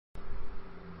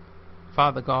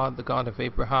Father God, the God of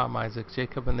Abraham, Isaac,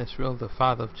 Jacob, and Israel, the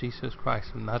Father of Jesus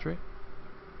Christ of Nazareth.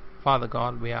 Father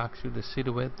God, we ask you to see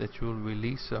to it that you will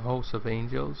release a host of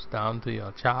angels down to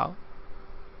your child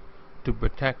to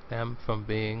protect them from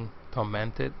being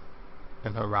tormented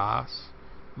and harassed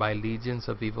by legions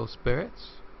of evil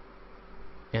spirits.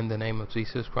 In the name of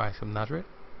Jesus Christ of Nazareth.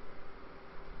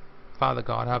 Father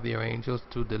God, have your angels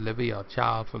to deliver your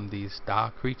child from these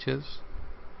dark creatures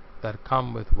that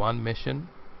come with one mission,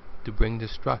 to bring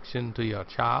destruction to your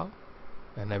child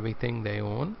and everything they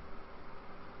own.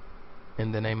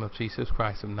 In the name of Jesus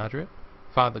Christ of Nazareth.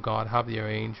 Father God, have your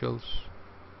angels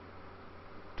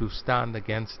to stand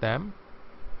against them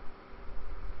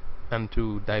and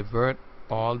to divert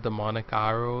all demonic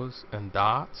arrows and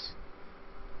darts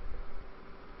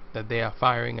that they are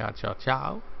firing at your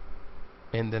child.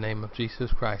 In the name of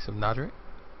Jesus Christ of Nazareth.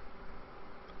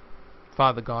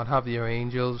 Father God, have your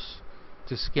angels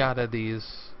to scatter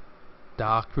these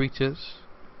dark creatures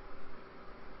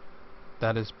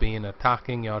that has been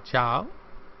attacking your child.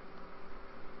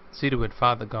 See to it,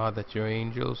 Father God, that your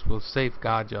angels will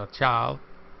safeguard your child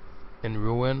and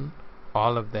ruin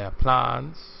all of their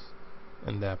plans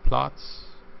and their plots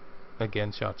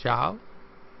against your child.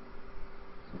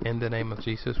 In the name of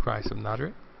Jesus Christ of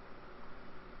Nazareth.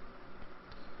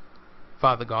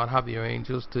 Father God, have your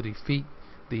angels to defeat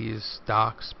these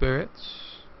dark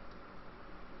spirits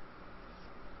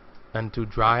and to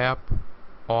dry up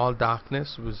all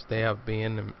darkness which they have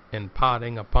been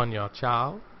imparting upon your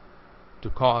child, to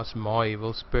cause more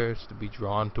evil spirits to be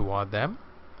drawn toward them.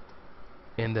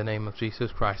 In the name of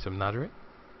Jesus Christ of Nazareth.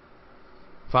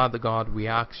 Father God, we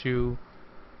ask you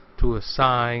to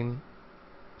assign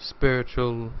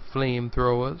spiritual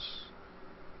flamethrowers,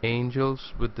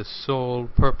 angels with the sole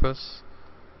purpose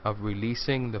of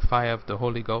releasing the fire of the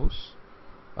Holy Ghost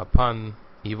upon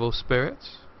evil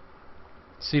spirits.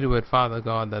 See to it, Father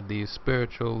God, that these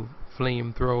spiritual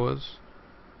flamethrowers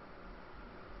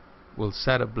will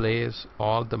set ablaze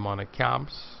all demonic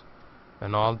camps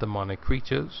and all demonic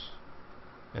creatures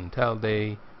until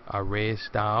they are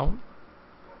raised down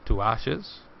to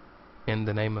ashes. In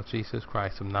the name of Jesus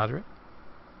Christ of Nazareth.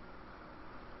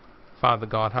 Father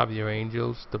God, have your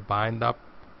angels to bind up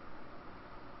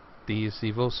these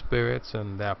evil spirits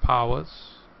and their powers.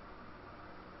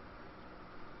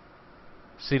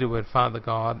 See to it, Father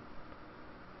God,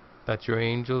 that your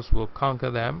angels will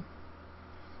conquer them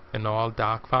and all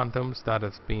dark phantoms that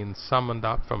have been summoned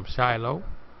up from Shiloh.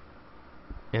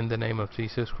 In the name of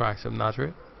Jesus Christ of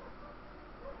Nazareth.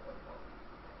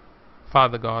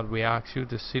 Father God, we ask you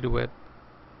to see to it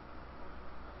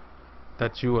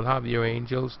that you will have your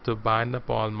angels to bind up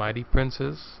all mighty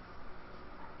princes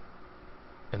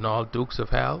and all dukes of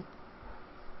hell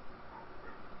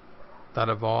that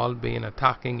have all been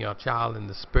attacking your child in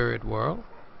the spirit world.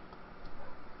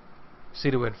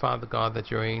 See to it, Father God,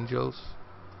 that your angels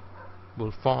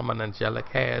will form an angelic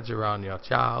hedge around your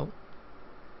child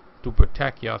to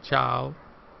protect your child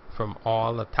from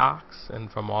all attacks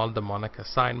and from all demonic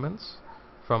assignments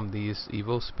from these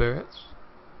evil spirits.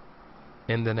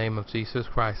 In the name of Jesus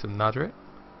Christ of Nazareth.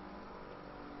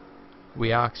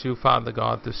 We ask you, Father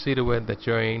God, to see to it that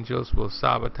your angels will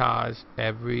sabotage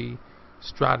every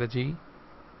strategy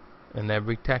and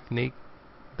every technique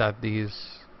that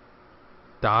these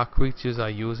dark creatures are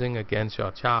using against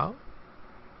your child.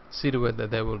 See to it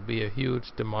that there will be a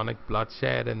huge demonic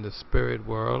bloodshed in the spirit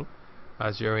world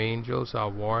as your angels are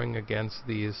warring against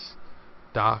these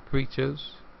dark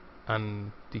creatures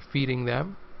and defeating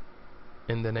them.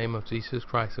 In the name of Jesus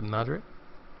Christ of Nazareth.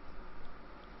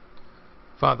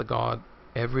 Father God,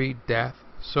 every death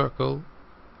circle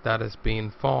that has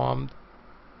been formed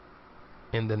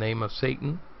in the name of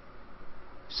Satan,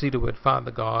 see to it,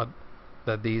 Father God,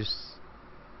 that these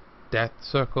death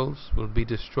circles will be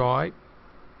destroyed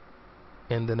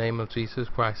in the name of Jesus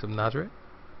Christ of Nazareth.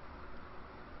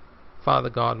 Father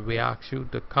God, we ask you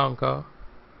to conquer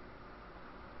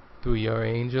through your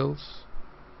angels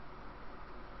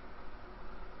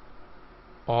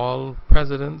all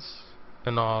presidents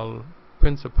and all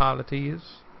principalities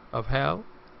of hell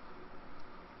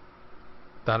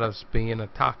that has been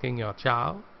attacking your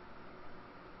child.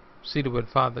 See to it,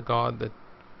 Father God, that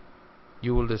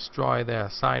you will destroy their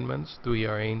assignments through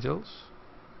your angels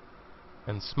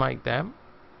and smite them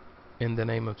in the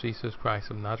name of Jesus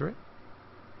Christ of Nazareth.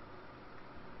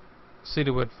 See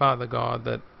to it, Father God,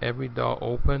 that every door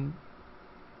open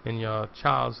in your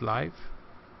child's life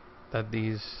that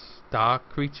these dark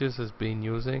creatures has been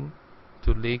using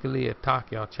to legally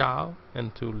attack your child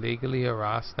and to legally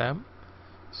harass them.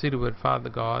 See to it, Father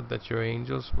God, that your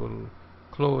angels will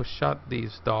close shut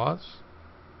these doors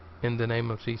in the name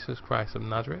of Jesus Christ of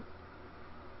Nazareth.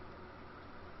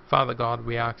 Father God,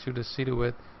 we ask you to see to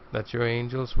it that your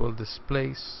angels will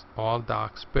displace all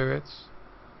dark spirits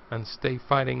and stay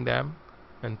fighting them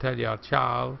until your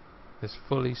child is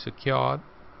fully secured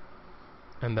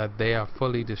and that they are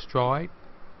fully destroyed.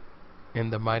 In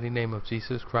the mighty name of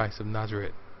Jesus Christ of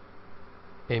Nazareth.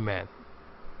 Amen.